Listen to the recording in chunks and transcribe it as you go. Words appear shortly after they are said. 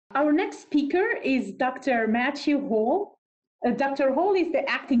Our next speaker is Dr. Matthew Hall. Dr. Hall is the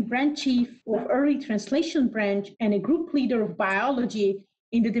acting branch chief of Early Translation Branch and a group leader of biology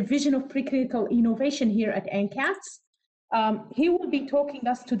in the Division of Preclinical Innovation here at NCATS. He will be talking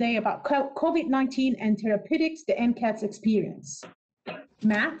to us today about COVID-19 and therapeutics, the NCATS experience.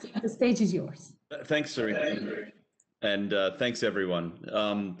 Matt, the stage is yours. Thanks, Serena. And thanks,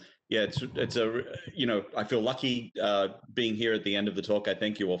 everyone. Yeah, it's a, I feel lucky being here at the end of the talk. I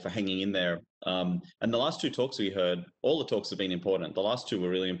thank you all for hanging in there. And the last two talks we heard, all the talks have been important. The last two were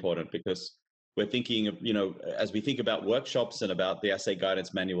really important because we're thinking of, as we think about workshops and about the assay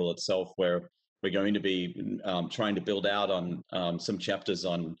guidance manual itself, where we're going to be trying to build out on some chapters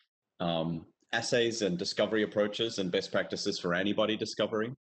on assays and discovery approaches and best practices for antibody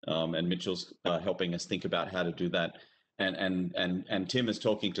discovery. And Mitchell's helping us think about how to do that. And Tim is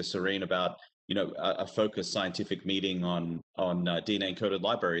talking to Serene about, a focused scientific meeting on DNA encoded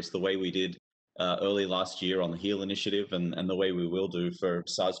libraries, the way we did early last year on the HEAL initiative, and the way we will do for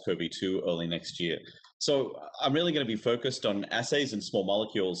SARS-CoV-2 early next year. So I'm really going to be focused on assays and small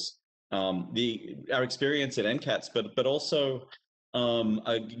molecules, our experience at NCATS, but also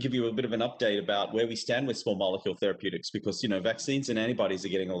I'll give you a bit of an update about where we stand with small molecule therapeutics, because vaccines and antibodies are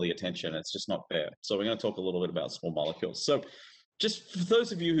getting all the attention. It's just not fair. So we're going to talk a little bit about small molecules. So just for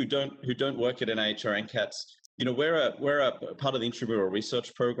those of you who don't work at NIH or NCATS, we're a part of the intramural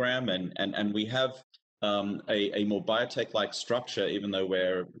research program, and we have a more biotech-like structure, even though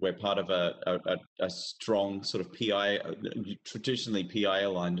we're part of a strong sort of PI, traditionally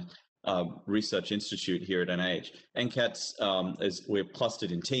PI-aligned research institute here at NIH. NCATS we're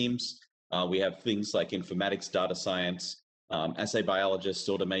clustered in teams. We have things like informatics, data science, assay biologists,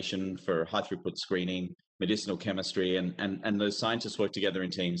 automation for high throughput screening, medicinal chemistry, and those scientists work together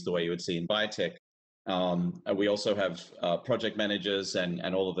in teams the way you would see in biotech. We also have project managers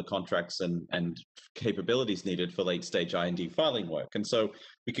and all of the contracts and capabilities needed for late stage IND filing work. And so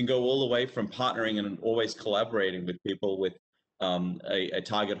we can go all the way from partnering and always collaborating with people with a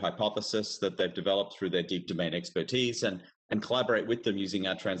target hypothesis that they've developed through their deep domain expertise, and collaborate with them using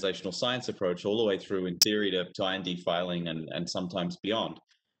our translational science approach all the way through in theory to IND filing and sometimes beyond.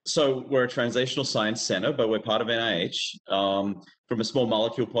 So we're a translational science center, but we're part of NIH. From a small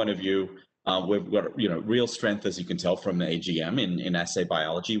molecule point of view, we've got real strength, as you can tell from the AGM in assay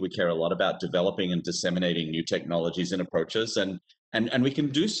biology. We care a lot about developing and disseminating new technologies and approaches, and we can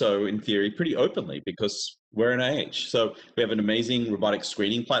do so in theory pretty openly because we're NIH. So we have an amazing robotic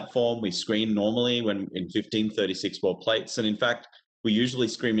screening platform. We screen normally in 1536-well plates, and in fact, we usually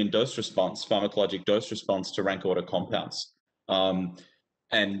screen in dose response, pharmacologic dose response to rank order compounds.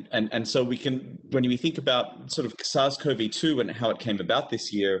 And so we can, when we think about sort of SARS-CoV-2 and how it came about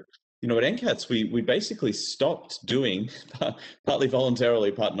this year, at NCATS, we basically stopped doing, partly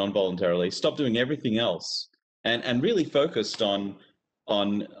voluntarily, part non-voluntarily, stopped doing everything else and really focused on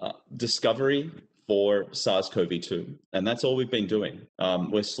discovery for SARS-CoV-2. And that's all we've been doing.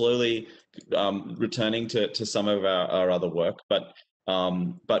 We're slowly returning to some of our other work, but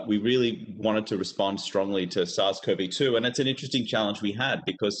we really wanted to respond strongly to SARS-CoV-2. And it's an interesting challenge we had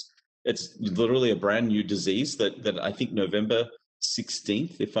because it's literally a brand new disease that I think November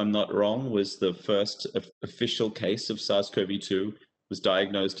 16th, if I'm not wrong, was the first official case of SARS-CoV-2 was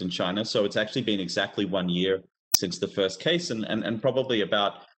diagnosed in China. So it's actually been exactly 1 year since the first case, and probably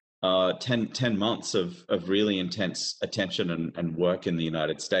about 10 months of really intense attention and work in the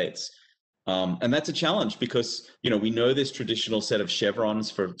United States. And that's a challenge because, we know this traditional set of chevrons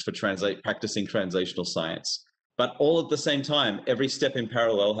for practicing translational science, but all at the same time, every step in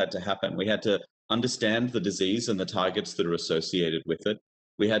parallel had to happen. We had to understand the disease and the targets that are associated with it.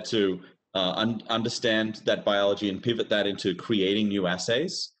 We had to understand that biology and pivot that into creating new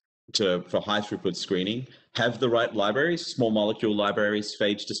assays for high throughput screening, have the right libraries, small molecule libraries,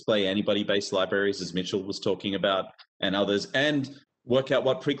 phage display, antibody-based libraries, as Mitchell was talking about, and others, and work out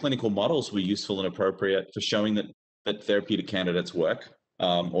what preclinical models were useful and appropriate for showing that therapeutic candidates work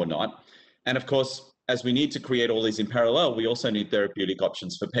or not. And of course, as we need to create all these in parallel, we also need therapeutic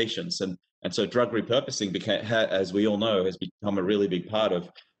options for patients. And so drug repurposing, as we all know, has become a really big part of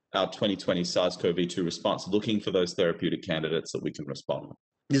our 2020 SARS-CoV-2 response, looking for those therapeutic candidates that we can respond with.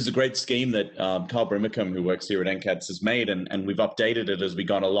 This is a great scheme that Carl Brimacombe, who works here at NCATS, has made, and we've updated it as we've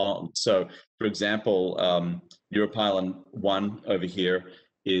gone along. So, for example, Neuropilin 1 over here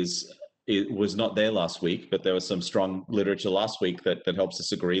it was not there last week, but there was some strong literature last week that helps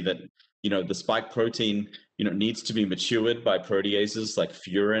us agree that the spike protein needs to be matured by proteases like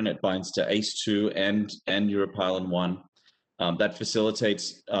furin. It binds to ACE2 and Neuropilin 1. That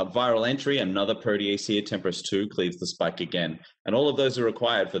facilitates viral entry, and another protease here, TMPRSS2, cleaves the spike again. And all of those are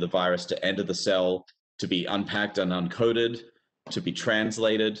required for the virus to enter the cell, to be unpacked and uncoded, to be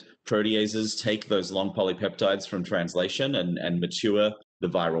translated. Proteases take those long polypeptides from translation and mature the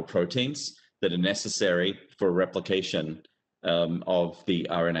viral proteins that are necessary for replication of the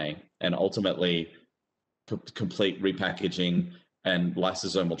RNA, and ultimately complete repackaging and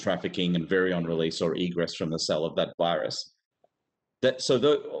lysosomal trafficking and virion release or egress from the cell of that virus.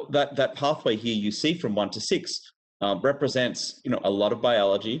 That pathway here you see from 1 to 6 represents, a lot of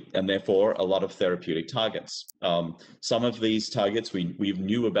biology and therefore a lot of therapeutic targets. Some of these targets we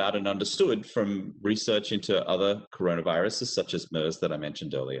knew about and understood from research into other coronaviruses, such as MERS that I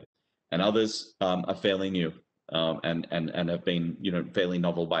mentioned earlier, and others are fairly new and have been, fairly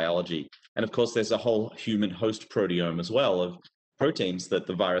novel biology. And of course, there's a whole human host proteome as well of proteins that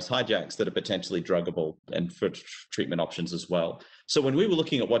the virus hijacks that are potentially druggable and for treatment options as well. So when we were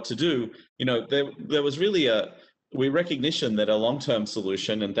looking at what to do, there was really we recognition that a long-term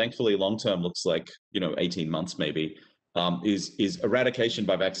solution, and thankfully long-term looks like 18 months maybe, is eradication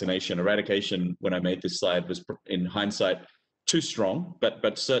by vaccination. Eradication, when I made this slide, was in hindsight too strong,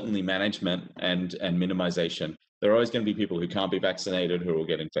 but certainly management and minimization. There are always going to be people who can't be vaccinated, who will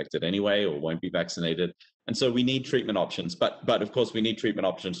get infected anyway or won't be vaccinated, and so we need treatment options. But of course we need treatment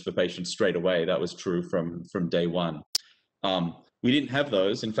options for patients straight away. That was true from day one. We didn't have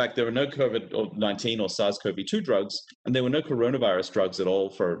those. In fact, there were no COVID-19 or SARS-CoV-2 drugs, and there were no coronavirus drugs at all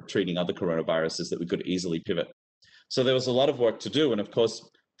for treating other coronaviruses that we could easily pivot. So there was a lot of work to do, and of course,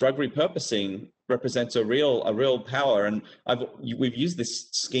 drug repurposing represents a real power. And we've used this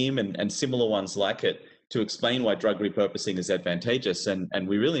scheme and similar ones like it to explain why drug repurposing is advantageous, and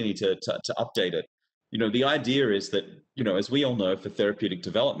we really need to update it. The idea is that, as we all know, for therapeutic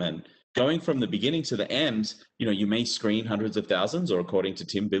development, going from the beginning to the end, you may screen hundreds of thousands, or according to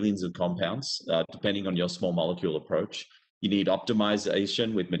Tim, billions of compounds, depending on your small molecule approach. You need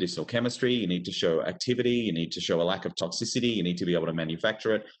optimization with medicinal chemistry. You need to show activity. You need to show a lack of toxicity. You need to be able to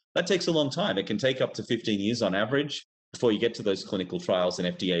manufacture it. That takes a long time. It can take up to 15 years on average before you get to those clinical trials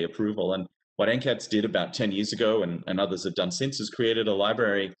and FDA approval. And what NCATS did about 10 years ago, and others have done since, is created a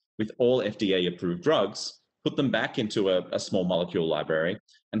library with all FDA-approved drugs, put them back into a small molecule library.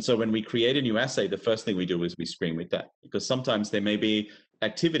 And so when we create a new assay, the first thing we do is we screen with that, because sometimes there may be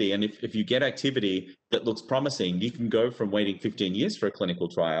activity. And if you get activity that looks promising, you can go from waiting 15 years for a clinical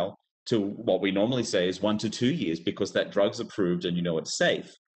trial to what we normally say is 1 to 2 years, because that drug's approved and it's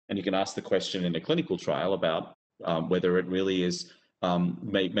safe. And you can ask the question in a clinical trial about whether it really is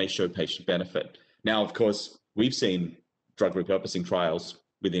may show patient benefit. Now, of course, we've seen drug repurposing trials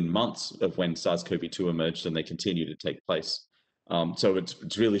within months of when SARS-CoV-2 emerged, and they continue to take place. So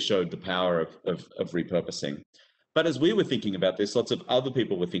it's really showed the power of repurposing. But as we were thinking about this, lots of other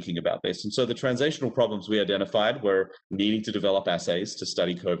people were thinking about this. And so the translational problems we identified were needing to develop assays to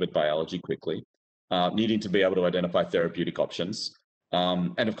study COVID biology quickly, needing to be able to identify therapeutic options.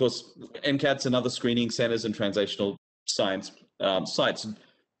 And of course, NCATS and other screening centers and translational science sites,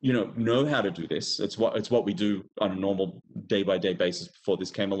 know how to do this. It's what we do on a normal day-by-day basis before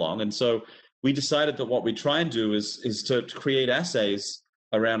this came along. And so we decided that what we try and do is to create assays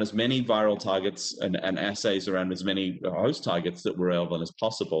around as many viral targets and assays around as many host targets that were relevant as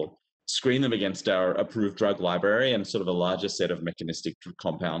possible, screen them against our approved drug library and sort of a larger set of mechanistic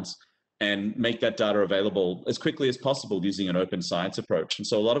compounds, and make that data available as quickly as possible using an open science approach. And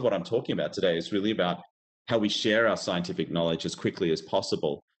so a lot of what I'm talking about today is really about how we share our scientific knowledge as quickly as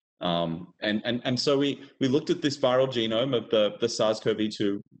possible. And so we looked at this viral genome of the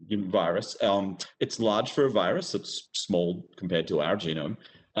SARS-CoV-2 virus. It's large for a virus. It's small compared to our genome.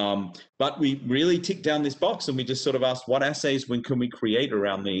 But we really ticked down this box, and we just sort of asked, what assays can we create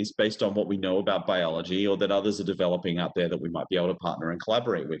around these based on what we know about biology or that others are developing out there that we might be able to partner and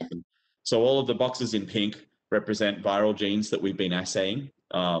collaborate with. And so all of the boxes in pink represent viral genes that we've been assaying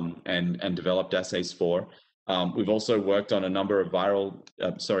and developed assays for. We've also worked on a number of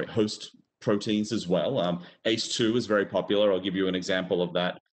host proteins as well. ACE2 is very popular. I'll give you an example of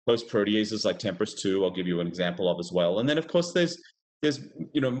that. Host proteases like TMPRSS2, I'll give you an example of as well. And then of course there's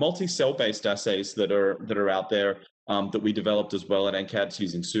multi-cell based assays that are out there that we developed as well at NCATS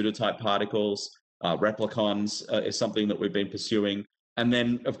using pseudotype particles. Replicons is something that we've been pursuing. And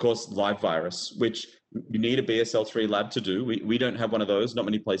then of course live virus, which you need a BSL-3 lab to do. We don't have one of those. Not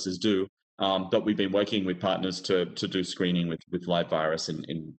many places do. But we've been working with partners to do screening with live virus and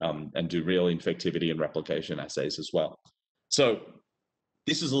do real infectivity and replication assays as well. So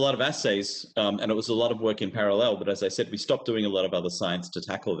this is a lot of assays, and it was a lot of work in parallel. But as I said, we stopped doing a lot of other science to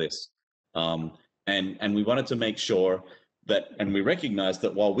tackle this. And we wanted to make sure and we recognized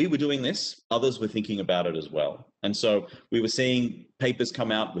that while we were doing this, others were thinking about it as well. And so we were seeing papers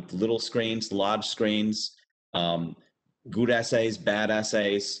come out with little screens, large screens, good assays, bad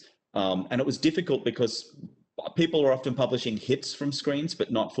assays. And it was difficult because people are often publishing hits from screens,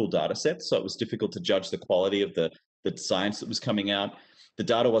 but not full data sets. So it was difficult to judge the quality of the science that was coming out. The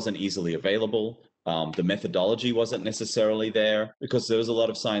data wasn't easily available. The methodology wasn't necessarily there because there was a lot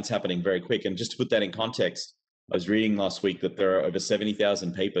of science happening very quick. And just to put that in context, I was reading last week that there are over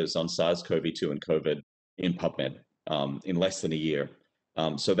 70,000 papers on SARS-CoV-2 and COVID in PubMed in less than a year.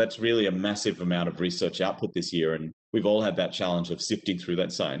 So that's really a massive amount of research output this year. And we've all had that challenge of sifting through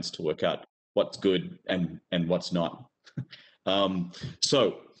that science to work out what's good and what's not.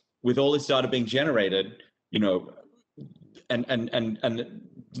 So with all this data being generated, and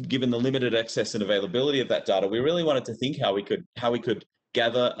given the limited access and availability of that data, we really wanted to think how we could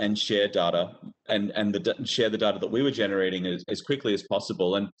gather and share data and share the data that we were generating as quickly as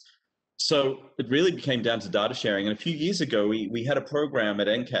possible. And so it really came down to data sharing. And a few years ago, we had a program at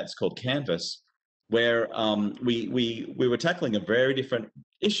NCATS called Canvas, where we were tackling a very different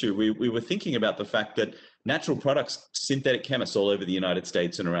issue. We were thinking about the fact that natural products, synthetic chemists all over the United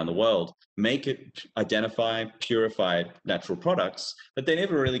States and around the world identify purified natural products, but they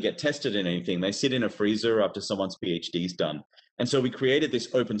never really get tested in anything. They sit in a freezer after someone's PhD's done. And so we created this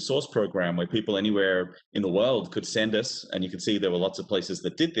open source program where people anywhere in the world could send us, and you can see there were lots of places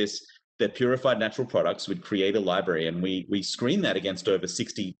that did this, their purified natural products. We'd create a library, and we screened that against over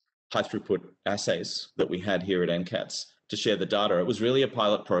 60 high throughput assays that we had here at NCATS to share the data. It was really a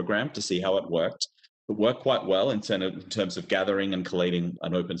pilot program to see how it worked. It worked quite well in terms of gathering and collating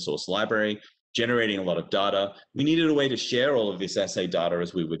an open source library, generating a lot of data. We needed a way to share all of this assay data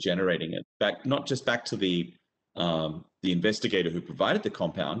as we were generating it, not just back to the investigator who provided the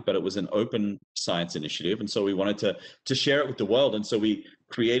compound, but it was an open science initiative. And so we wanted to share it with the world. And so we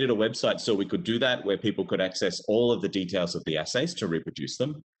created a website so we could do that, where people could access all of the details of the assays to reproduce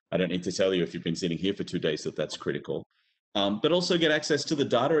them. I don't need to tell you, if you've been sitting here for 2 days, that that's critical. But also get access to the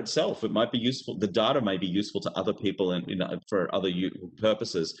data itself. It might be useful. The data may be useful to other people and for other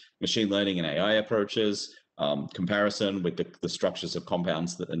purposes, machine learning and AI approaches, comparison with the structures of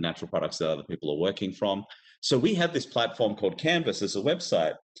compounds and natural products that other people are working from. So we had this platform called Canvas as a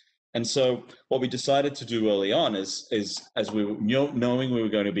website. And so what we decided to do early on is as we were knowing we were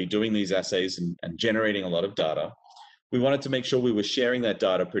going to be doing these assays and generating a lot of data, we wanted to make sure we were sharing that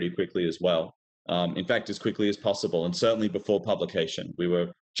data pretty quickly as well. In fact, as quickly as possible, and certainly before publication. We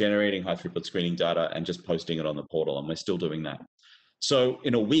were generating high throughput screening data and just posting it on the portal, and we're still doing that. So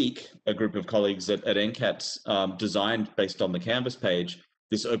in a week, a group of colleagues at NCATS designed, based on the Canvas page,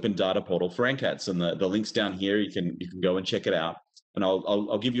 this open data portal for NCATS, and the link's down here. You can go and check it out. And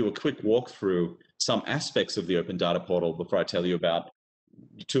I'll give you a quick walk through some aspects of the open data portal before I tell you about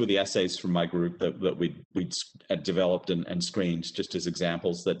 2 of the assays from my group that we'd developed and screened, just as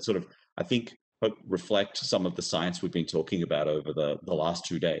examples that sort of, I think, reflect some of the science we've been talking about over the last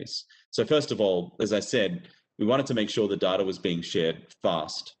 2 days. So first of all, as I said, we wanted to make sure the data was being shared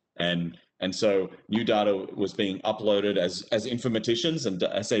fast. And so new data was being uploaded as informaticians and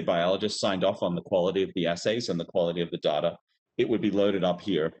assay biologists signed off on the quality of the assays and the quality of the data. It would be loaded up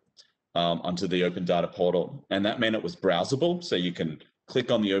here onto the open data portal. And that meant it was browsable. So you can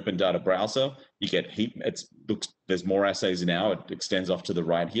click on the open data browser, you get there's more assays now. It extends off to the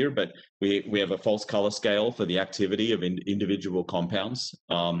right here, but we have a false color scale for the activity of individual compounds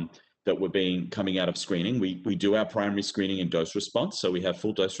that were coming out of screening. We do our primary screening in dose response. So we have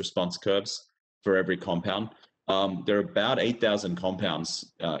full dose response curves for every compound. There are about 8,000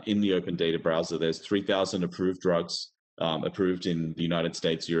 compounds in the open data browser. There's 3,000 approved drugs approved in the United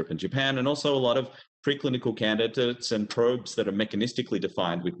States, Europe, and Japan, and also a lot of preclinical candidates and probes that are mechanistically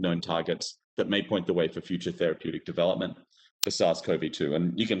defined with known targets that may point the way for future therapeutic development for SARS-CoV-2.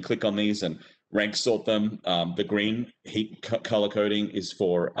 And you can click on these and rank sort them. The green heat color coding is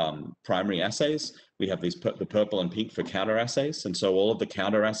for primary assays. We have the purple and pink for counter assays. And so all of the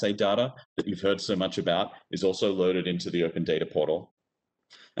counter assay data that you've heard so much about is also loaded into the open data portal.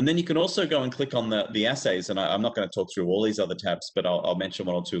 And then you can also go and click on the assays. And I'm not going to talk through all these other tabs, but I'll mention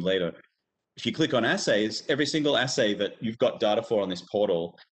 1 or 2 later. If you click on assays, every single assay that you've got data for on this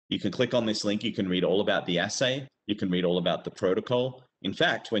portal, you can click on this link. You can read all about the assay. You can read all about the protocol. In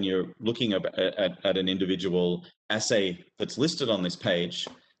fact, when you're looking at an individual assay that's listed on this page,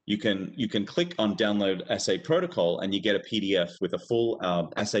 you can click on download assay protocol, and you get a PDF with a full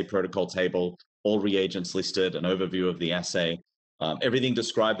assay protocol table, all reagents listed, an overview of the assay, everything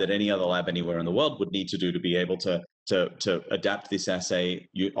described that any other lab anywhere in the world would need to do to be able to adapt this assay,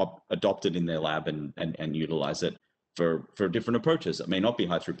 adopt it in their lab and utilize it for different approaches. It may not be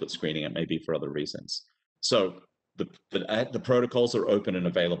high throughput screening, it may be for other reasons. So the protocols are open and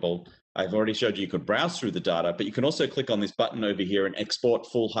available. I've already showed you could browse through the data, but you can also click on this button over here and export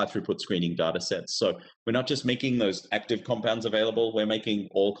full high throughput screening data sets. So we're not just making those active compounds available, we're making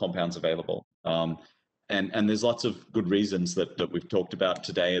all compounds available. And there's lots of good reasons that we've talked about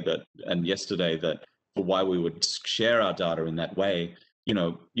today and yesterday for why we would share our data in that way.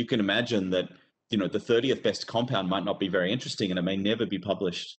 You can imagine that the 30th best compound might not be very interesting, and it may never be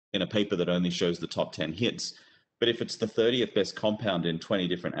published in a paper that only shows the top 10 hits. But if it's the 30th best compound in 20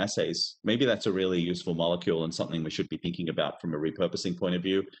 different assays, maybe that's a really useful molecule and something we should be thinking about from a repurposing point of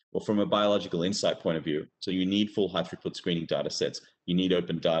view or from a biological insight point of view. So you need full high throughput screening data sets. You need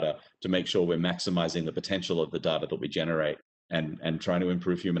open data to make sure we're maximizing the potential of the data that we generate and trying to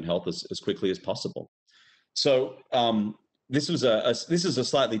improve human health as quickly as possible. So this is a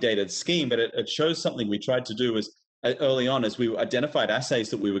slightly dated scheme, but it shows something we tried to do early on as we identified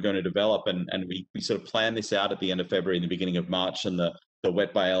assays that we were going to develop, and we sort of planned this out at the end of February and the beginning of March, and the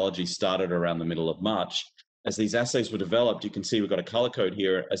wet biology started around the middle of March. As these assays were developed, you can see we've got a color code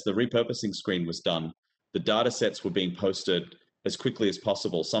here. As the repurposing screen was done, the data sets were being posted as quickly as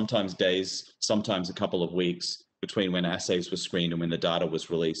possible, sometimes days, sometimes a couple of weeks between when assays were screened and when the data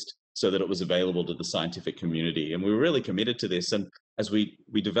was released, so that it was available to the scientific community. And we were really committed to this. And as we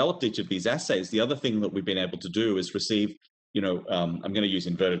developed each of these assays, the other thing that we've been able to do is receive, I'm going to use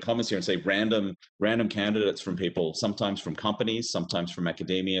inverted commas here and say random candidates from people, sometimes from companies, sometimes from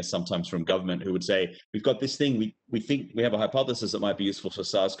academia, sometimes from government, who would say, we've got this thing, we think we have a hypothesis that might be useful for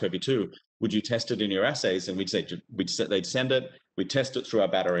SARS-CoV-2. Would you test it in your assays? And they'd send it, we'd test it through our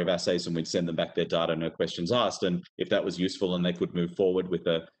battery of assays, and we'd send them back their data, no questions asked. And if that was useful and they could move forward with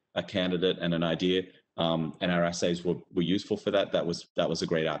a candidate and an idea, and our assays were useful for that was a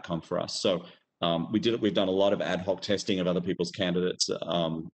great outcome for us. So we've done a lot of ad hoc testing of other people's candidates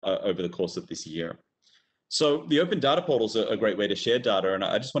over the course of this year. So the open data portals are a great way to share data, and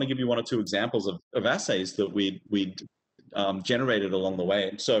I just want to give you one or two examples of assays that we generated along the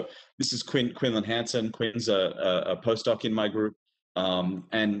way. So this is Quinlan Hansen. Quinn's a postdoc in my group.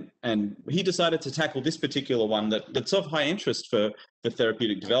 And he decided to tackle this particular one that's of high interest for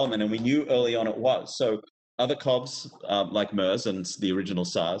therapeutic development, and we knew early on it was. So other COVs, like MERS and the original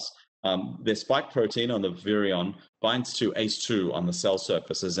SARS, their spike protein on the virion binds to ACE2 on the cell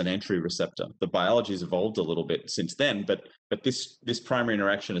surface as an entry receptor. The biology's evolved a little bit since then, but this primary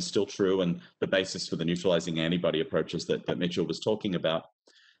interaction is still true and the basis for the neutralizing antibody approaches that Mitchell was talking about.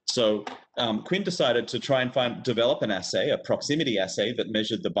 So Quinn decided to try and develop an assay, a proximity assay that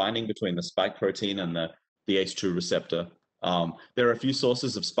measured the binding between the spike protein and the ACE2 receptor. There are a few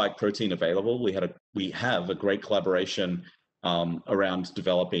sources of spike protein available. We have a great collaboration around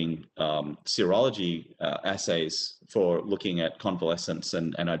developing serology assays for looking at convalescence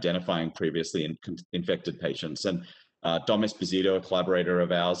and identifying previously infected patients. And Dom Esposito, a collaborator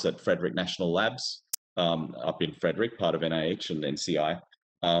of ours at Frederick National Labs up in Frederick, part of NIH and NCI,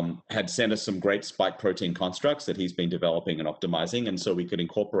 had sent us some great spike protein constructs that he's been developing and optimizing, and so we could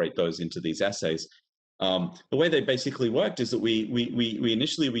incorporate those into these assays. The way they basically worked is that we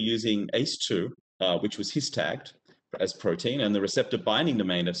initially were using ACE2, which was his-tagged as protein, and the receptor binding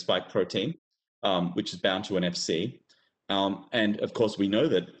domain of spike protein, which is bound to an FC. And of course, we know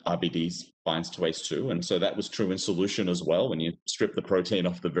that RBD binds to ACE2, and so that was true in solution as well. When you strip the protein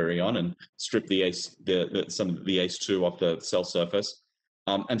off the virion and strip some of the ACE2 off the cell surface,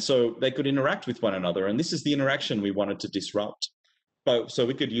 and so they could interact with one another. And this is the interaction we wanted to disrupt. So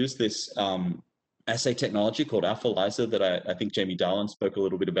we could use this assay technology called AlphaLyzer that I think Jamie Darlin spoke a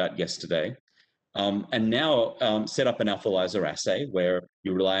little bit about yesterday. And now set up an AlphaLyzer assay where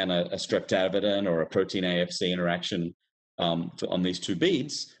you rely on a streptavidin or a protein AFC interaction on these two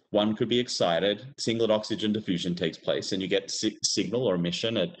beads. One could be excited, singlet oxygen diffusion takes place, and you get signal or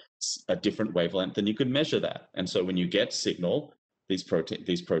emission at a different wavelength, and you could measure that. And so when you get signal, these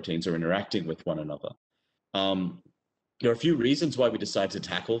proteins are interacting with one another. There are a few reasons why we decided to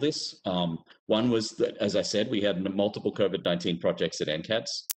tackle this. One was that, as I said, we had multiple COVID-19 projects at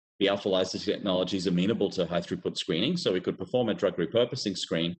NCATS. The AlphaLyzer technology is amenable to high throughput screening, so we could perform a drug repurposing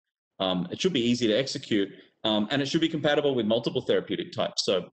screen. It should be easy to execute, and it should be compatible with multiple therapeutic types.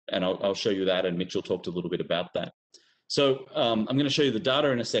 And I'll show you that, and Mitchell talked a little bit about that. So I'm going to show you the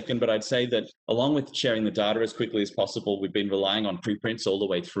data in a second, but I'd say that along with sharing the data as quickly as possible, we've been relying on preprints all the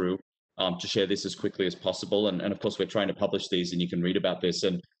way through to share this as quickly as possible. And of course, we're trying to publish these, and you can read about this.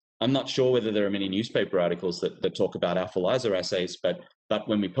 And I'm not sure whether there are many newspaper articles that talk about AlphaLyzer assays, but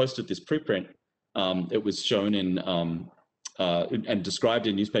when we posted this preprint, it was shown in and described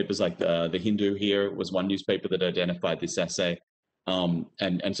in newspapers like the Hindu here was one newspaper that identified this assay.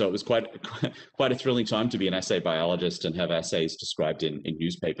 And so it was quite a thrilling time to be an assay biologist and have assays described in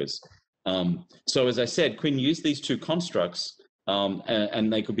newspapers. So as I said, Quinn used these two constructs,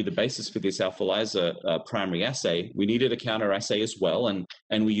 and they could be the basis for this alpha-LISA primary assay. We needed a counter assay as well,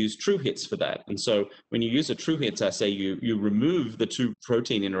 and we used true hits for that. And so when you use a true hits assay, you remove the two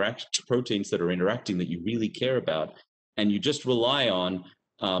proteins that are interacting that you really care about, and you just rely on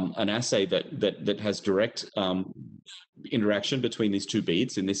an assay that has direct interaction between these two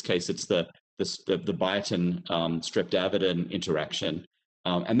beads. In this case, it's the biotin streptavidin interaction.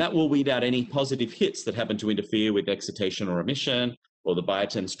 And that will weed out any positive hits that happen to interfere with excitation or emission, or the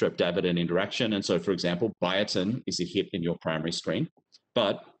biotin streptavidin interaction. And so, for example, biotin is a hit in your primary screen,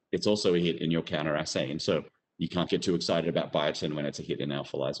 but it's also a hit in your counter assay. And so you can't get too excited about biotin when it's a hit in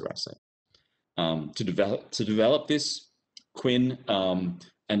alpha-LISA assay. To develop this, Quinn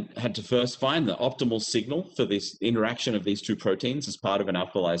and had to first find the optimal signal for this interaction of these two proteins as part of an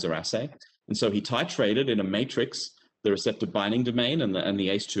alpha-LISA assay. And so he titrated in a matrix the receptor binding domain and the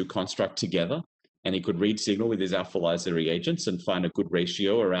ACE2 construct together, and he could read signal with his alpha-LISA reagents and find a good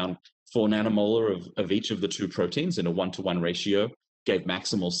ratio around 4 nanomolar of each of the two proteins in a 1-to-1 ratio, gave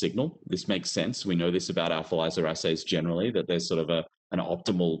maximal signal. This makes sense. We know this about alpha-LISA assays generally, that there's sort of an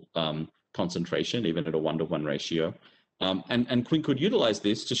optimal concentration, even at a 1-to-1 ratio. And Quinn could utilize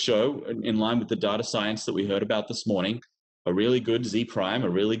this to show, in line with the data science that we heard about this morning, a really good Z prime, a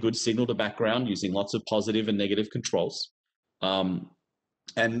really good signal to background using lots of positive and negative controls. And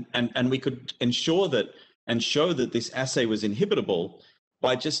we could ensure that and show that this assay was inhibitable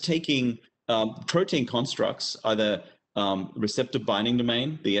by just taking protein constructs, either receptor binding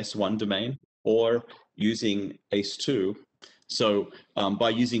domain, the S1 domain, or using ACE2. So by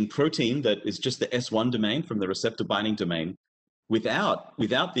using protein that is just the S1 domain from the receptor binding domain, without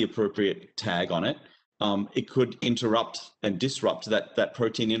the appropriate tag on it, it could interrupt and disrupt that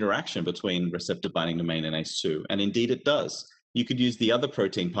protein interaction between receptor binding domain and ACE2. And indeed it does. You could use the other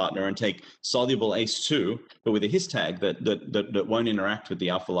protein partner and take soluble ACE2, but with a his tag that won't interact with the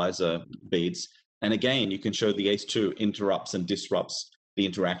alpha-LISA beads. And again, you can show the ACE2 interrupts and disrupts the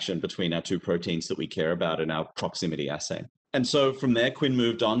interaction between our two proteins that we care about in our proximity assay. And so from there, Quinn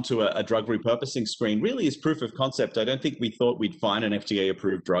moved on to a drug repurposing screen, really as proof of concept. I don't think we thought we'd find an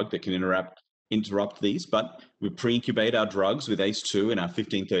FDA-approved drug that can interrupt these, but we pre-incubate our drugs with ACE2 in our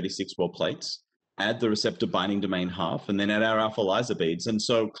 1536 well plates, add the receptor binding domain half, and then add our alpha-LISA beads. And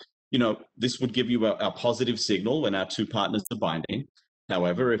so, this would give you a positive signal when our two partners are binding.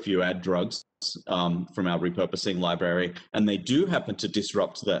 However, if you add drugs from our repurposing library, and they do happen to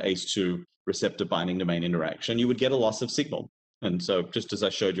disrupt the ACE2 receptor binding domain interaction, you would get a loss of signal. And so just as I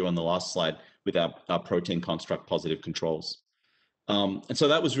showed you on the last slide with our protein construct positive controls. And so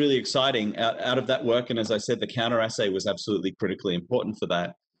that was really exciting out of that work. And as I said, the counter assay was absolutely critically important for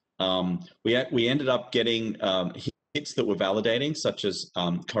that. We ended up getting hits that were validating, such as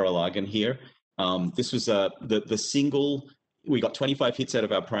coralagen here. This was the single. We got 25 hits out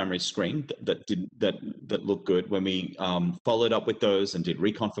of our primary screen that looked good. When we followed up with those and did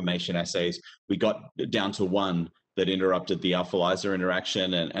reconfirmation assays, we got down to one that interrupted the alpha-LISA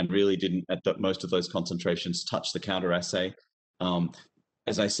interaction and really didn't, at most of those concentrations, touch the counter assay.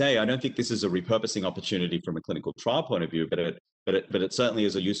 As I say, I don't think this is a repurposing opportunity from a clinical trial point of view, but it certainly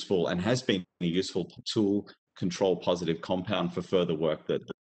is a useful and has been a useful tool control positive compound for further work that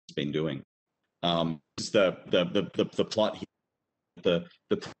it's been doing. This is the plot here. The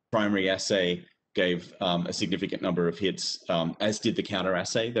primary assay gave a significant number of hits, as did the counter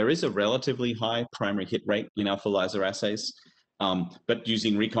assay. There is a relatively high primary hit rate in alpha-LISA assays, but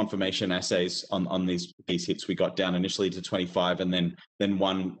using reconfirmation assays on these hits, we got down initially to 25, and then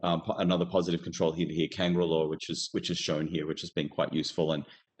another positive control hit here, cangrelor, which is shown here, which has been quite useful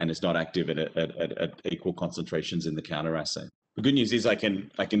and is not active at equal concentrations in the counter assay. The good news is I can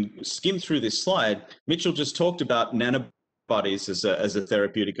skim through this slide. Mitchell just talked about nanobodies as a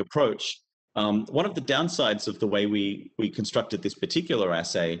therapeutic approach. One of the downsides of the way we constructed this particular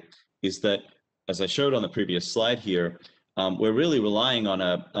assay is that, as I showed on the previous slide here, we're really relying on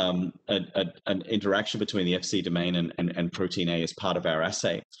an interaction between the Fc domain and protein A as part of our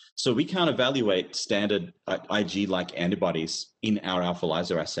assay. So we can't evaluate standard Ig-like antibodies in our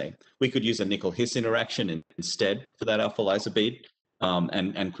alpha-LISA assay. We could use a nickel-His interaction instead for that alpha-LISA bead,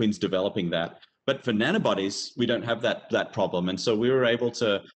 and Quinn's developing that. But for nanobodies, we don't have that problem, and so we were able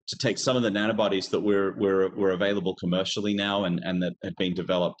to take some of the nanobodies that were available commercially now and that had been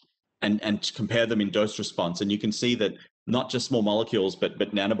developed, and compare them in dose response. And you can see that not just small molecules, but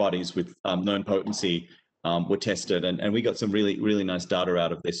nanobodies with known potency were tested, and we got some really nice data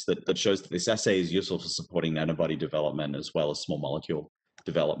out of this that shows that this assay is useful for supporting nanobody development as well as small molecule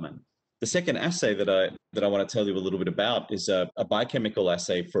development. The second assay that I want to tell you a little bit about is a biochemical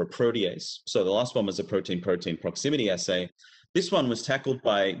assay for a protease. So the last one was a protein-protein proximity assay. This one was tackled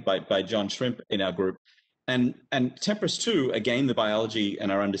by John Shrimp in our group. And TMPRSS2, again, the biology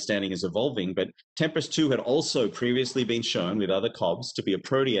and our understanding is evolving, but TMPRSS2 had also previously been shown with other COBs to be a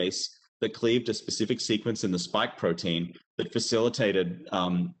protease that cleaved a specific sequence in the spike protein that facilitated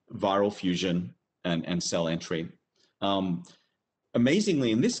viral fusion and cell entry.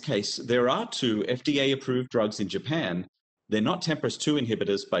 Amazingly, in this case, there are 2 FDA-approved drugs in Japan. They're not TMPRSS2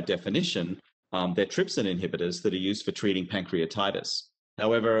 inhibitors by definition. They're trypsin inhibitors that are used for treating pancreatitis.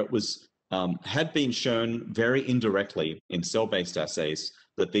 However, it was had been shown very indirectly in cell-based assays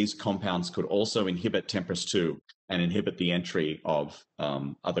that these compounds could also inhibit TMPRSS2 and inhibit the entry of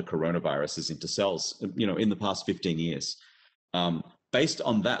other coronaviruses into cells, in the past 15 years. Based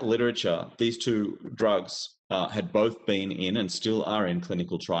on that literature, these 2 drugs had both been in and still are in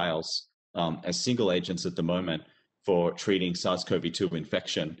clinical trials as single agents at the moment for treating SARS-CoV-2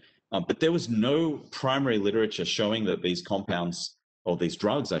 infection. But there was no primary literature showing that these compounds, or these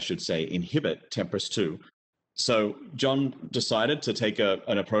drugs, I should say, inhibit TMPRSS2. So John decided to take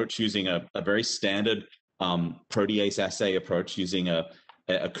an approach using a very standard protease assay approach, using a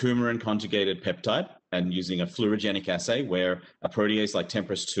coumarin conjugated peptide and using a fluorogenic assay where a protease like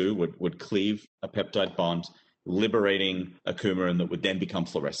TMPRSS2 would cleave a peptide bond, liberating a coumarin that would then become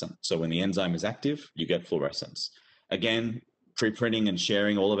fluorescent. So when the enzyme is active, you get fluorescence. Again, pre-printing and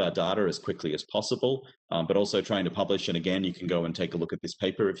sharing all of our data as quickly as possible, but also trying to publish. And again, you can go and take a look at this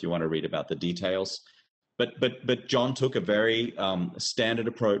paper if you want to read about the details. But John took a very standard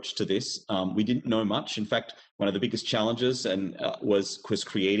approach to this. We didn't know much. In fact, one of the biggest challenges was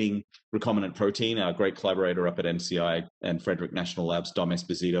creating recombinant protein. Our great collaborator up at NCI and Frederick National Labs, Dom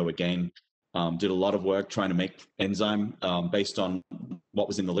Esposito, again, did a lot of work trying to make enzyme based on what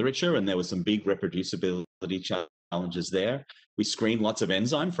was in the literature, and there were some big reproducibility challenges there. We screened lots of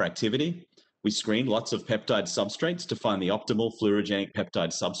enzyme for activity. We screened lots of peptide substrates to find the optimal fluorogenic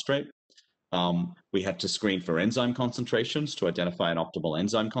peptide substrate. We had to screen for enzyme concentrations to identify an optimal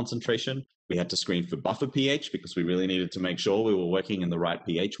enzyme concentration. We had to screen for buffer pH because we really needed to make sure we were working in the right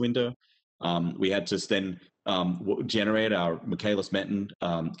pH window. We had to then generate our Michaelis-Menten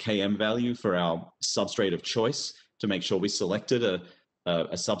Km value for our substrate of choice to make sure we selected a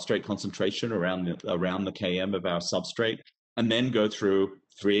substrate concentration around the Km of our substrate, and then go through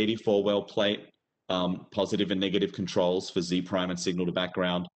 384 well plate, positive and negative controls for Z prime and signal to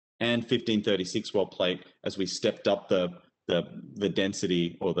background, and 1536 well plate as we stepped up the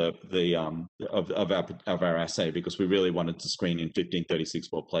density or of our assay, because we really wanted to screen in 1536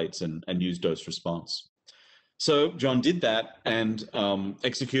 well plates and use dose response. So John did that and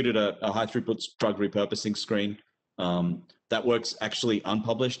executed a high throughput drug repurposing screen. That work's actually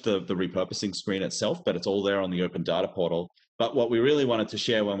unpublished, the repurposing screen itself, but it's all there on the open data portal. But what we really wanted to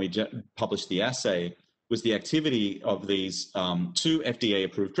share when we published the assay was the activity of these 2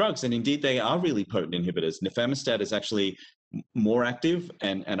 FDA-approved drugs. And indeed, they are really potent inhibitors. Nifamostat is actually more active,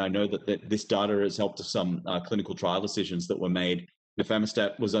 and I know that this data has helped some clinical trial decisions that were made.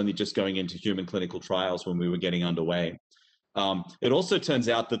 Nifamostat was only just going into human clinical trials when we were getting underway. It also turns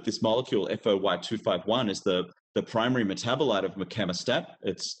out that this molecule, FOY251, is the primary metabolite of mecamostat.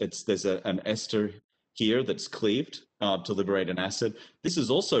 There's an ester here that's cleaved to liberate an acid. This is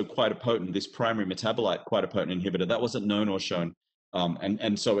also quite a potent, this primary metabolite, quite a potent inhibitor. That wasn't known or shown.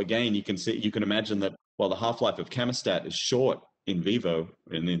 And so again, you can imagine that while the half-life of camostat is short in vivo,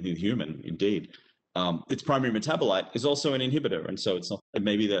 in the human, indeed, its primary metabolite is also an inhibitor. And so it's not,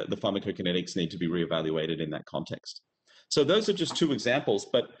 maybe the pharmacokinetics need to be reevaluated in that context. So those are just 2 examples,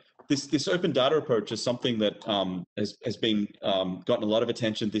 but this open data approach is something that has been gotten a lot of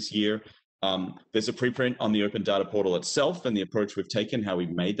attention this year. There's a preprint on the open data portal itself and the approach we've taken, how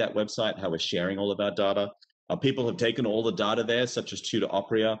we've made that website, how we're sharing all of our data. People have taken all the data there, such as Tutor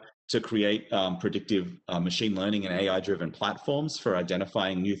Opria, to create predictive machine learning and AI-driven platforms for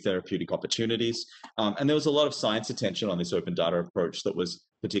identifying new therapeutic opportunities. And there was a lot of science attention on this open data approach that was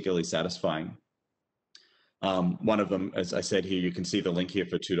particularly satisfying. One of them, as I said here, you can see the link here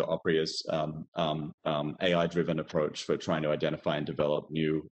for Tutor Opria's AI-driven approach for trying to identify and develop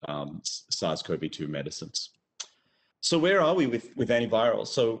new SARS-CoV-2 medicines. So where are we with antivirals?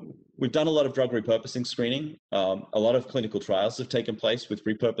 So we've done a lot of drug repurposing screening. A lot of clinical trials have taken place with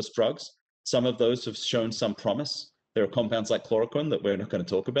repurposed drugs. Some of those have shown some promise. There are compounds like chloroquine that we're not going to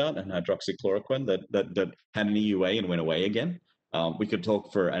talk about, and hydroxychloroquine that had an EUA and went away again. We could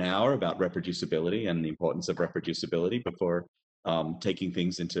talk for an hour about reproducibility and the importance of reproducibility before taking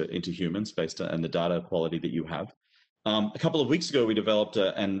things into humans based on the data quality that you have. A couple of weeks ago, we developed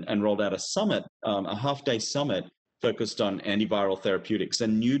and rolled out a summit, a half-day summit focused on antiviral therapeutics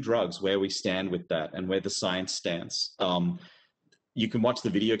and new drugs, where we stand with that and where the science stands. You can watch the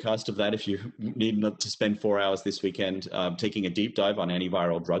video cast of that if you need not to spend 4 hours this weekend taking a deep dive on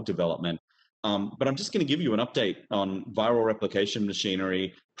antiviral drug development. But I'm just going to give you an update on viral replication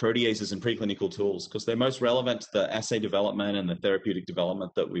machinery, proteases, and preclinical tools, because they're most relevant to the assay development and the therapeutic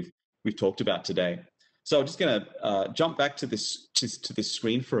development that we've talked about today. So I'm just going to jump back to this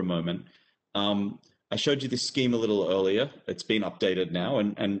screen for a moment. I showed you this scheme a little earlier. It's been updated now,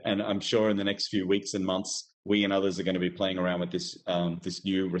 and I'm sure in the next few weeks and months, we and others are going to be playing around with this this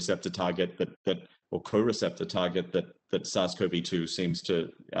new receptor target or co-receptor target that SARS-CoV-2 seems to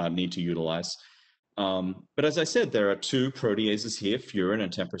need to utilize. But as I said, there are two proteases here, furin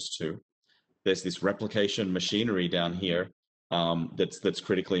and TMPRSS2. There's this replication machinery down here that's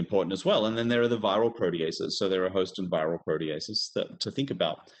critically important as well. And then there are the viral proteases. So there are host and viral proteases to think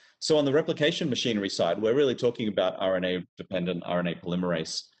about. So on the replication machinery side, we're really talking about RNA-dependent RNA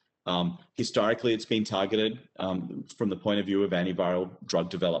polymerase. Historically, it's been targeted from the point of view of antiviral drug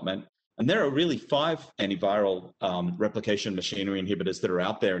development. And there are really 5 antiviral replication machinery inhibitors that are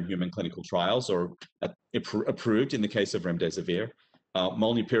out there in human clinical trials or approved in the case of remdesivir.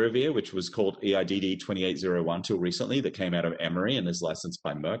 Molnupiravir, which was called EIDD 2801 till recently, that came out of Emory and is licensed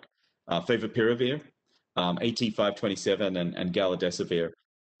by Merck. Favipiravir, AT527, and galidesivir.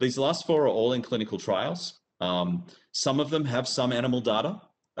 These last 4 are all in clinical trials. Some of them have some animal data.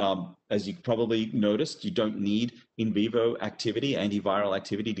 As you probably noticed, you don't need in vivo activity, antiviral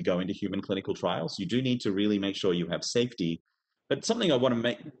activity, to go into human clinical trials. You do need to really make sure you have safety. But something I want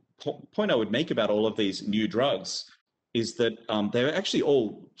to point I would make about all of these new drugs is that they're actually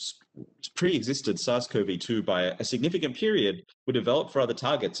all pre-existed SARS-CoV-2 by a significant period, were developed for other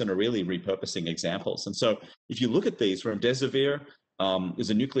targets and are really repurposing examples. And so if you look at these, remdesivir is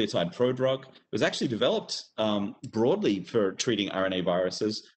a nucleotide prodrug. It was actually developed broadly for treating RNA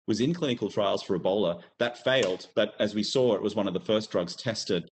viruses, was in clinical trials for Ebola. That failed, but as we saw, it was one of the first drugs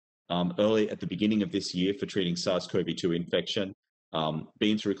tested early at the beginning of this year for treating SARS-CoV-2 infection,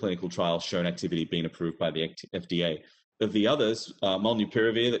 been through clinical trials, shown activity, been approved by the FDA. Of the others,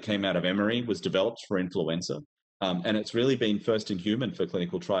 molnupiravir that came out of Emory was developed for influenza, and it's really been first in human for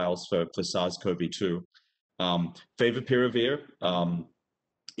clinical trials for SARS-CoV-2. Favipiravir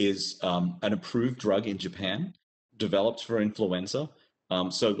is an approved drug in Japan, developed for influenza.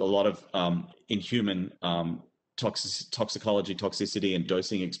 So a lot of inhuman toxicology, toxicity, and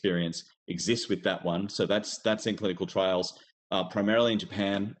dosing experience exists with that one. So that's in clinical trials, primarily in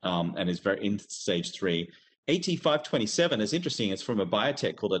Japan, and is very in stage 3. AT527 is interesting. It's from a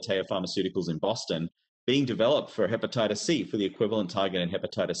biotech called Atea Pharmaceuticals in Boston, being developed for hepatitis C, for the equivalent target in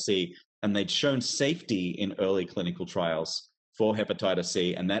hepatitis C. And they'd shown safety in early clinical trials for hepatitis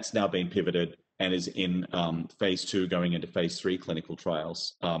C, and that's now been pivoted and is in phase 2, going into phase 3 clinical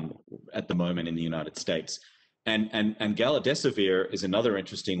trials at the moment in the United States. And galidesivir is another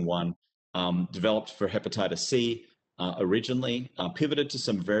interesting one, developed for hepatitis C originally, pivoted to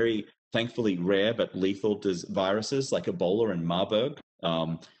some very, thankfully, rare but lethal viruses like Ebola and Marburg.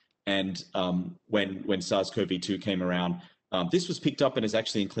 And when SARS-CoV-2 came around, this was picked up and is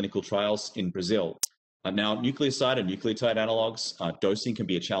actually in clinical trials in Brazil. Now, nucleoside and nucleotide analogs, dosing can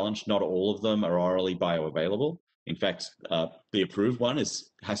be a challenge. Not all of them are orally bioavailable. In fact, the approved one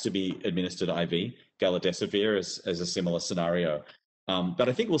has to be administered IV. Galidesivir is a similar scenario. But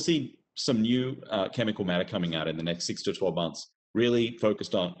I think we'll see some new chemical matter coming out in the next 6 to 12 months, really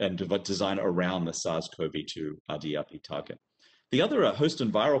focused on and designed around the SARS-CoV-2 DRP target. The other are host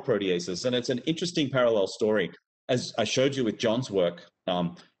and viral proteases, and it's an interesting parallel story. As I showed you with John's work,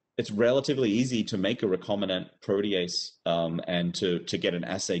 it's relatively easy to make a recombinant protease and to get an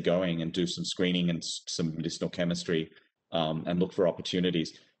assay going and do some screening and some medicinal chemistry and look for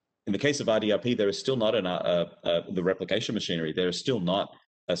opportunities. In the case of RDRP, there is still not the replication machinery. There is still not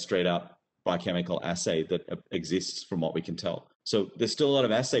a straight up biochemical assay that exists from what we can tell. So there's still a lot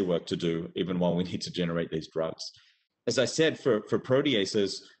of assay work to do, even while we need to generate these drugs. As I said, for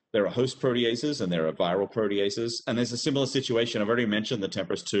proteases, there are host proteases and there are viral proteases. And there's a similar situation. I've already mentioned the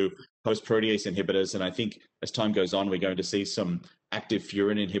TMPRSS2 host protease inhibitors. And I think as time goes on, we're going to see some active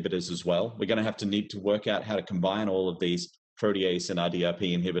furin inhibitors as well. We're going to need to work out how to combine all of these protease and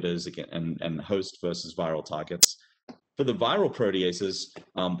RDRP inhibitors again, and host versus viral targets. For the viral proteases,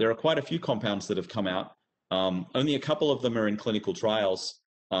 there are quite a few compounds that have come out. Only a couple of them are in clinical trials.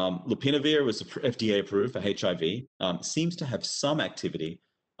 Lopinavir was FDA approved for HIV, seems to have some activity,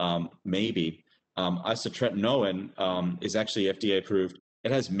 maybe. Isotretinoin is actually FDA approved.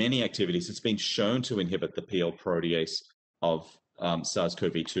 It has many activities. It's been shown to inhibit the PL protease of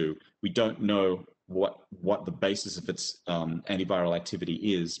SARS-CoV-2. We don't know what the basis of its antiviral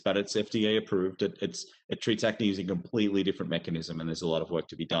activity is, but it's FDA approved. It treats acne using a completely different mechanism, and there's a lot of work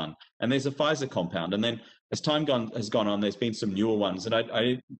to be done. And there's a Pfizer compound. And then as time has gone on, there's been some newer ones. And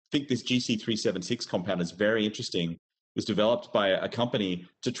I think this GC376 compound is very interesting. It was developed by a company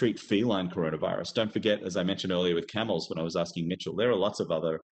to treat feline coronavirus. Don't forget, as I mentioned earlier with camels, when I was asking Mitchell, there are lots of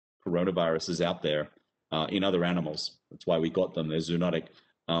other coronaviruses out there in other animals. That's why we got them. They're zoonotic.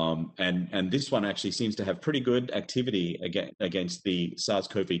 And this one actually seems to have pretty good activity against the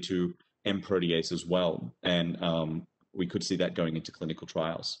SARS-CoV-2 M protease as well. And we could see that going into clinical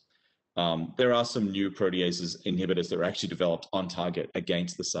trials. There are some new proteases inhibitors that are actually developed on target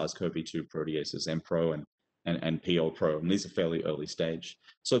against the SARS-CoV-2 proteases, M-Pro and PL-Pro, and these are fairly early stage.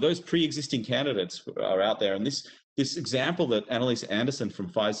 So those pre-existing candidates are out there. And this example that Annalise Anderson from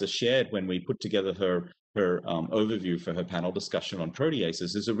Pfizer shared when we put together her overview for her panel discussion on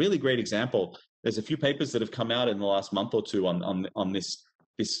proteases is a really great example. There's a few papers that have come out in the last month or two on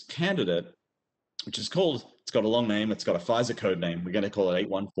this candidate, which is called, it's got a long name, it's got a Pfizer code name, we're going to call it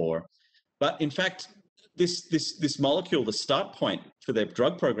 814. But in fact, this molecule, the start point for their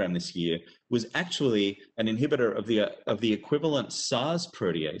drug program this year, was actually an inhibitor of the equivalent SARS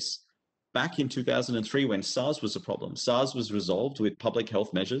protease back in 2003 when SARS was a problem. SARS was resolved with public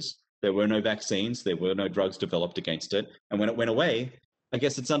health measures. There were no vaccines, there were no drugs developed against it. And when it went away, I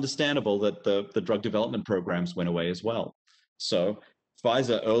guess it's understandable that the drug development programs went away as well. So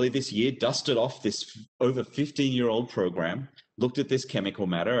Pfizer early this year dusted off this over 15-year-old program, looked at this chemical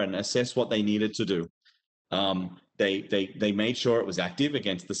matter and assessed what they needed to do. They made sure it was active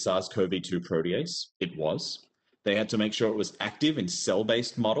against the SARS-CoV-2 protease. It was. They had to make sure it was active in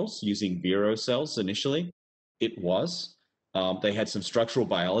cell-based models using Vero cells initially. It was. They had some structural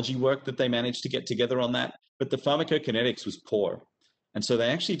biology work that they managed to get together on that, but the pharmacokinetics was poor. And so they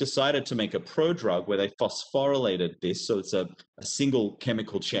actually decided to make a prodrug where they phosphorylated this, so it's a single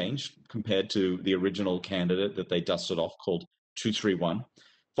chemical change compared to the original candidate that they dusted off called 231.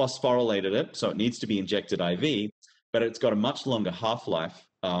 Phosphorylated it, so it needs to be injected IV, but it's got a much longer half-life.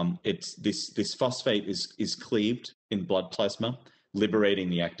 This phosphate is cleaved in blood plasma, liberating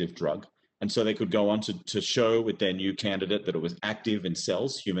the active drug. And so they could go on to show with their new candidate that it was active in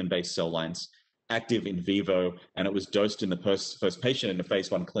cells, human-based cell lines, active in vivo, and it was dosed in the first patient in a phase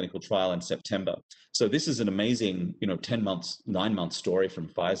 1 clinical trial in September. So this is an amazing, 9-month story from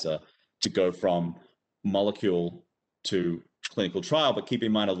Pfizer to go from molecule to clinical trial. But keep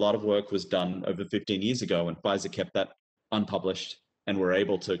in mind, a lot of work was done over 15 years ago, and Pfizer kept that unpublished and were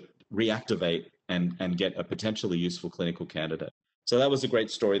able to reactivate and get a potentially useful clinical candidate. So that was a great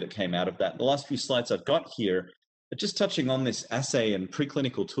story that came out of that. The last few slides I've got here are just touching on this assay and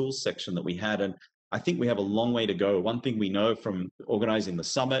preclinical tools section that we had. And I think we have a long way to go. One thing we know from organizing the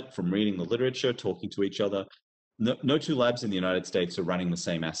summit, from reading the literature, talking to each other, no two labs in the United States are running the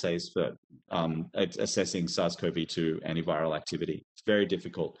same assays for assessing SARS-CoV-2 antiviral activity. It's very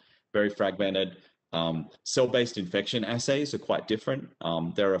difficult, very fragmented. Cell-based infection assays are quite different.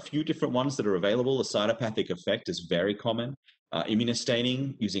 There are a few different ones that are available. The cytopathic effect is very common.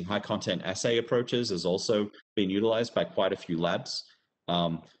 Immunostaining using high-content assay approaches has also been utilized by quite a few labs.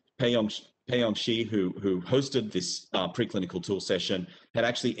 Peyong Shi, who hosted this preclinical tool session, had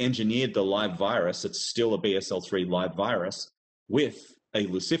actually engineered the live virus. It's still a BSL-3 live virus with a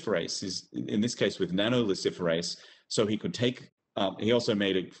luciferase, in this case with nanoluciferase. So he could take, he also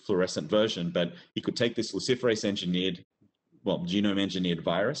made a fluorescent version, but he could take this luciferase engineered, genome engineered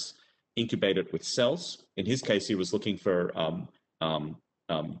virus, incubate it with cells. In his case, he was looking for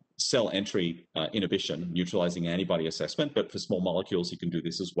cell entry inhibition, neutralizing antibody assessment, but for small molecules, you can do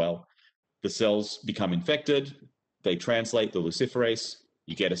this as well. The cells become infected, they translate the luciferase,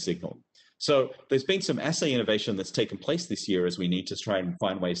 you get a signal. So there's been some assay innovation that's taken place this year as we need to try and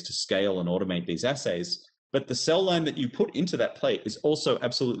find ways to scale and automate these assays. But the cell line that you put into that plate is also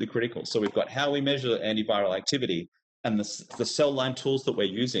absolutely critical. So we've got how we measure antiviral activity and the cell line tools that we're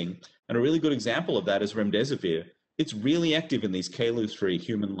using. And a really good example of that is remdesivir. It's really active in these KLU3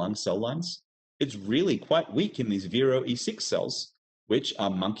 human lung cell lines. It's really quite weak in these Vero E6 cells, which are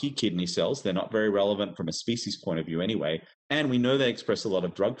monkey kidney cells. They're not very relevant from a species point of view anyway. And we know they express a lot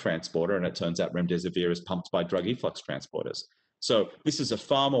of drug transporter, and it turns out remdesivir is pumped by drug efflux transporters. So this is a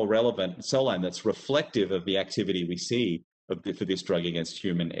far more relevant cell line that's reflective of the activity we see for this drug against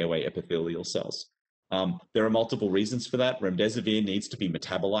human airway epithelial cells. There are multiple reasons for that. Remdesivir needs to be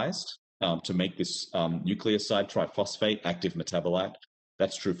metabolized to make this nucleoside triphosphate active metabolite.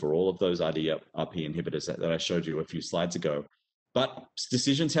 That's true for all of those RDRP inhibitors that I showed you a few slides ago. But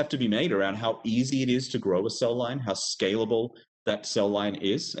decisions have to be made around how easy it is to grow a cell line, how scalable that cell line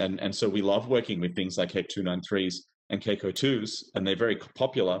is. And so we love working with things like HEC293s and CACO2s, and they're very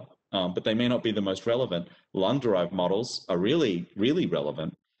popular, but they may not be the most relevant. Lung-derived models are really, really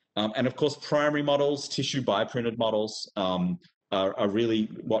relevant. And of course, primary models, tissue bioprinted models are really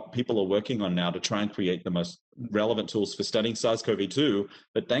what people are working on now to try and create the most relevant tools for studying SARS-CoV-2,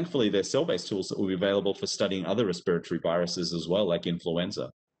 but thankfully they're cell-based tools that will be available for studying other respiratory viruses as well, like influenza.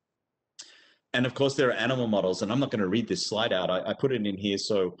 And of course, there are animal models, and I'm not going to read this slide out. I put it in here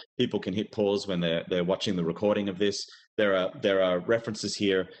so people can hit pause when they're watching the recording of this. There are references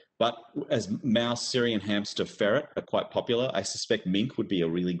here, but as mouse, Syrian hamster, ferret are quite popular. I suspect mink would be a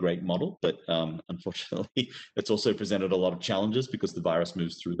really great model, but unfortunately, it's also presented a lot of challenges because the virus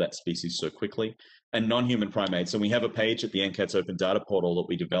moves through that species so quickly. And non-human primates. And we have a page at the NCATS Open Data Portal that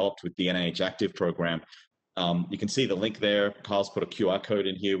we developed with the NIH Active program. You can see the link there. Carl's put a QR code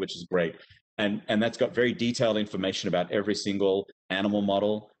in here, which is great. And that's got very detailed information about every single animal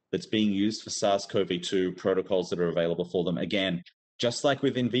model that's being used for SARS-CoV-2, protocols that are available for them. Again, just like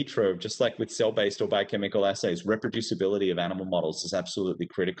with in vitro, just like with cell-based or biochemical assays, reproducibility of animal models is absolutely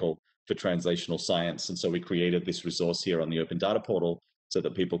critical for translational science. And so we created this resource here on the Open Data Portal so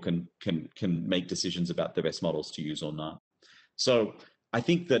that people can make decisions about the best models to use or not. So I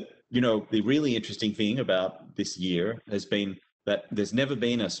think that, the really interesting thing about this year has been that there's never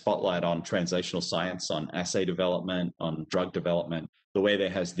been a spotlight on translational science, on assay development, on drug development, the way there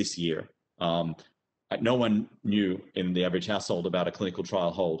has this year. No one knew in the average household about a clinical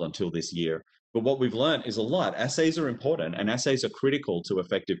trial hold until this year. But what we've learned is a lot. Assays are important, and assays are critical to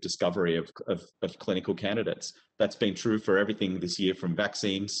effective discovery of clinical candidates. That's been true for everything this year, from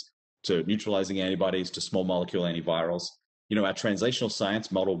vaccines to neutralizing antibodies to small molecule antivirals. Our translational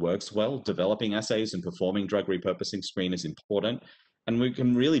science model works well. Developing assays and performing drug repurposing screen is important. And we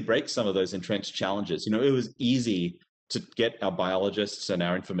can really break some of those entrenched challenges. It was easy to get our biologists and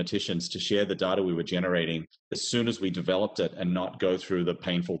our informaticians to share the data we were generating as soon as we developed it and not go through the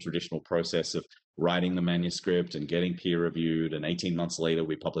painful traditional process of writing the manuscript and getting peer reviewed. And 18 months later,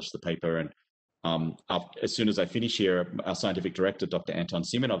 we published the paper. And as soon as I finish here, our scientific director, Dr. Anton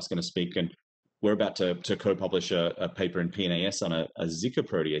Simonov, is going to speak, and we're about to co-publish a paper in PNAS on a Zika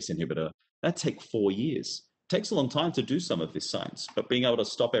protease inhibitor. That takes 4 years. It takes a long time to do some of this science, but being able to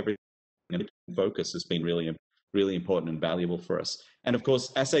stop everything and focus has been really, really important and valuable for us. And of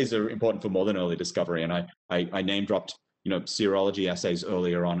course, assays are important for more than early discovery. And I name dropped, serology assays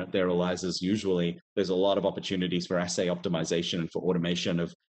earlier on. There, ELISAs, usually there's a lot of opportunities for assay optimization and for automation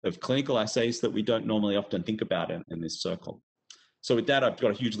of clinical assays that we don't normally often think about in this circle. So with that, I've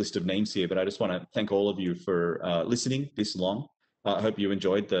got a huge list of names here, but I just want to thank all of you for listening this long. I hope you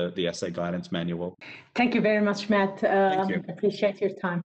enjoyed the assay guidance manual. Thank you very much, Matt. Thank you. Appreciate your time.